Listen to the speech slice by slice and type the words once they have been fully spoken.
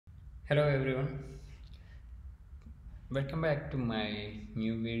Hello everyone, welcome back to my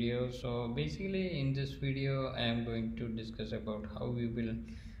new video. So basically in this video I am going to discuss about how we will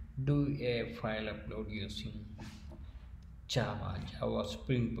do a file upload using Java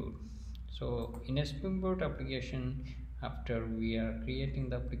Spring Boot. So in a Spring Boot application, after we are creating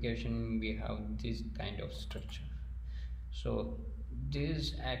the application, we have this kind of structure. So this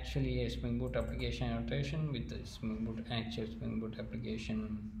is actually a Spring Boot application annotation with the Spring Boot actual Spring Boot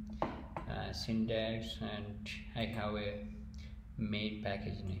application syntax, and I have a main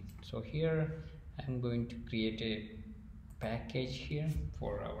package name. So here I'm going to create a package here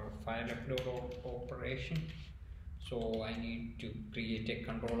for our file upload operation. So I need to create a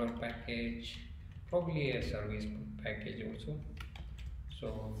controller package, probably a service package also.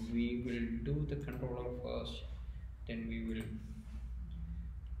 So we will do the controller first, then we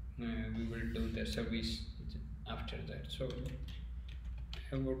will do the service after that. So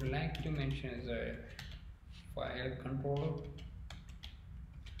I would like to mention as a file controller,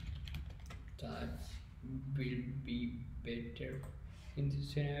 that will be better in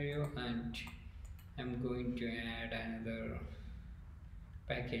this scenario, and I'm going to add another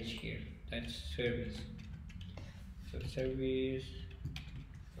package here, that's service. So service,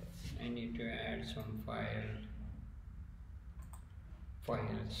 I need to add some file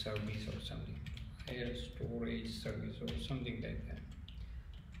service or something, file storage service or something like that.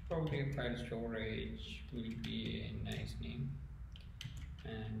 Probably file storage will be a nice name,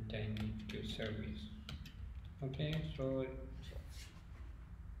 and I need to service. Okay, so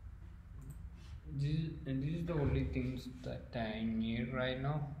this is the only things that I need right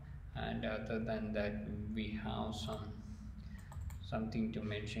now, and other than that we have something to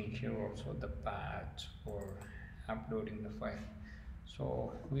mention here also, the path for uploading the file.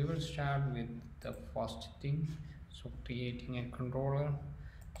 So we will start with the first thing, so creating a controller.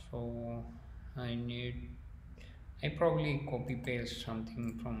 So I probably copy paste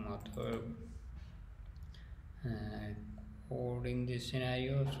something from other uh, code in this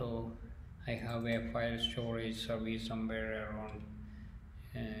scenario. So I have a file storage service somewhere around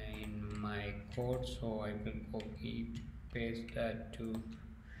in my code, so I will copy paste that to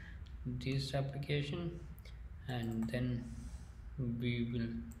this application, and then we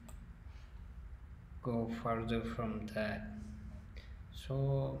will go further from that.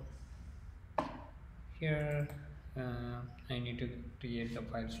 So here I need to create the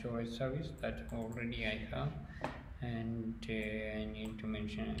file storage service that already I have, and I need to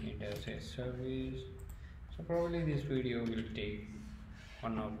mention it as a service. So probably this video will take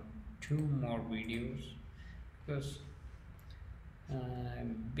one or two more videos, because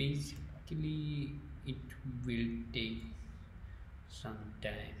basically it will take some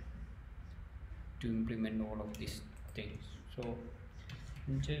time to implement all of these things. So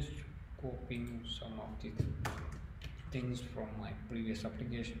I'm just copying some of the things from my previous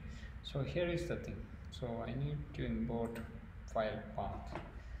application. So here is the thing, so I need to import file path,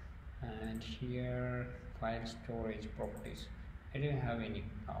 and here file storage properties. I didn't have any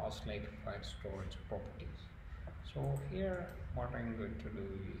paths like file storage properties. So here what I'm going to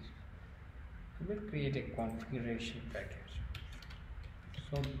do is I will create a configuration package.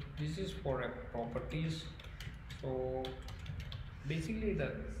 So this is for a properties. So basically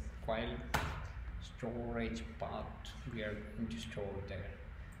the file storage path we are going to store there.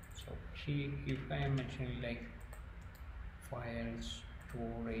 So here if I am mentioning like file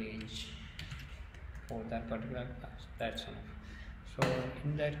storage for that particular class, that's enough. So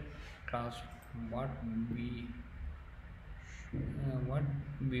in that class what we what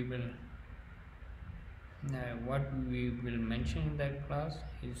we will mention in that class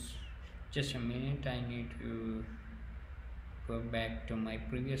is, just a minute, I need to go back to my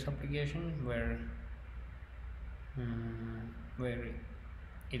previous application where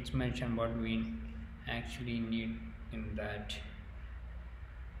it's mentioned what we actually need in that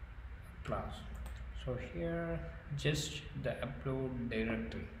class. So here just the upload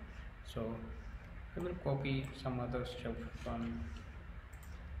directory. So I will copy some other stuff from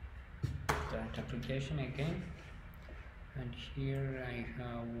that application again, and here I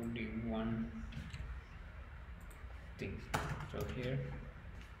have only one thing. So here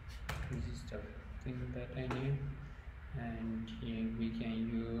this is the thing that I need, and here we can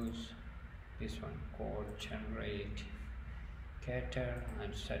use this one, code generate getter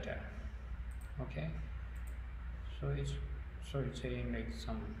and setter. Okay, so it's saying like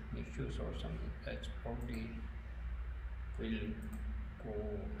some issues or something, that's probably will go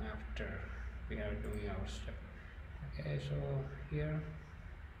after we are doing our step. Okay, so here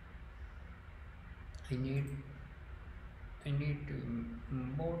I need I need to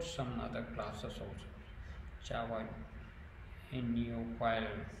import some other classes also, Java new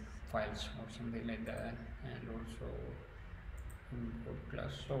files or something like that, and also import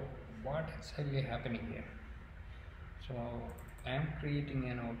class. So what exactly happening here? So I am creating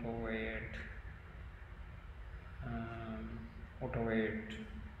an auto-weight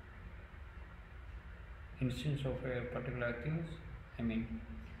instance of a particular things. I mean,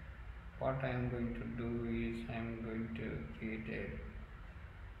 what I am going to do is I am going to create a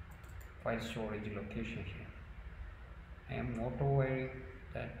file storage location here. I am auto-weighing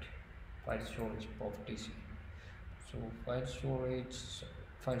that file storage properties. So file storage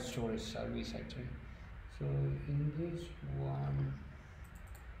service actually. So in this one,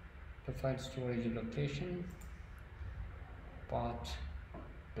 the file storage location path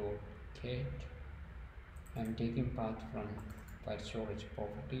dot get. I'm taking path from file storage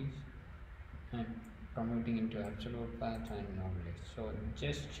properties and converting into absolute path and knowledge. So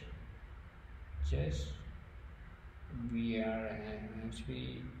just we are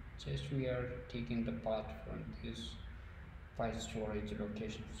actually we are taking the path from this file storage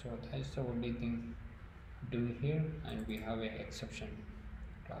location. So that's the only thing do here, and we have a exception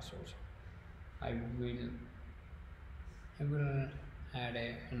class also. I will add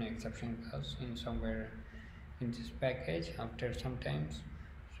an exception class in somewhere in this package after some times,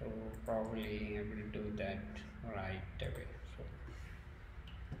 so probably I will do that right away. So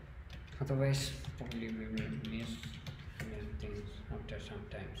otherwise probably we will miss many things after some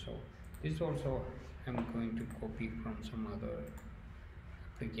time. So this also I'm going to copy from some other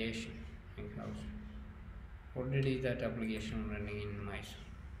application, because already that application running in my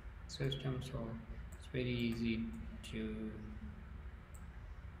system, so it's very easy to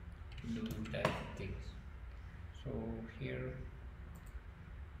do that things. So here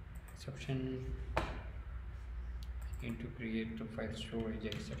exception, I need to create the file storage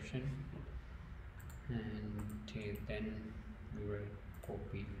exception, and then we will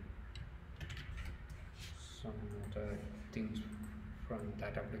copy some other things from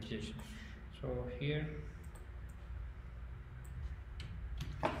that application. So here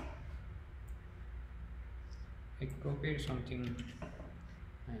I copied something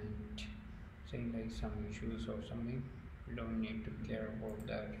and saying like some issues or something. We don't need to care about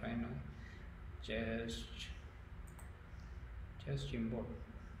that right now. Just import.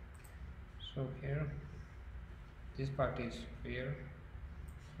 So here this part is clear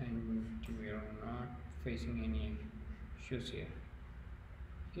and we are not facing any issues here.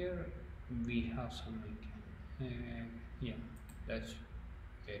 Here we have some yeah, that's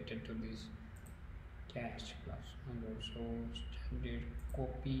related to this cache class, and also standard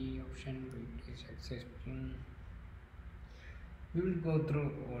copy option which is accepting. We will go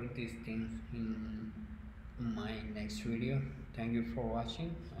through all these things in my next video. Thank you for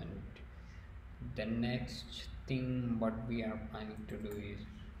watching, and the next thing what we are planning to do is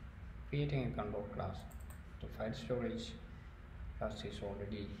creating a control class. The file storage class is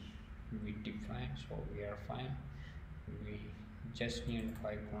already we defined, so we are fine. We just need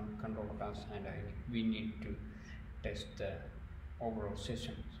file control class, and we need to test the overall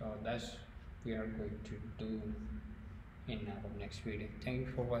system. So that's we are going to do in our next video. Thank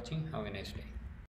you for watching. Have a nice day.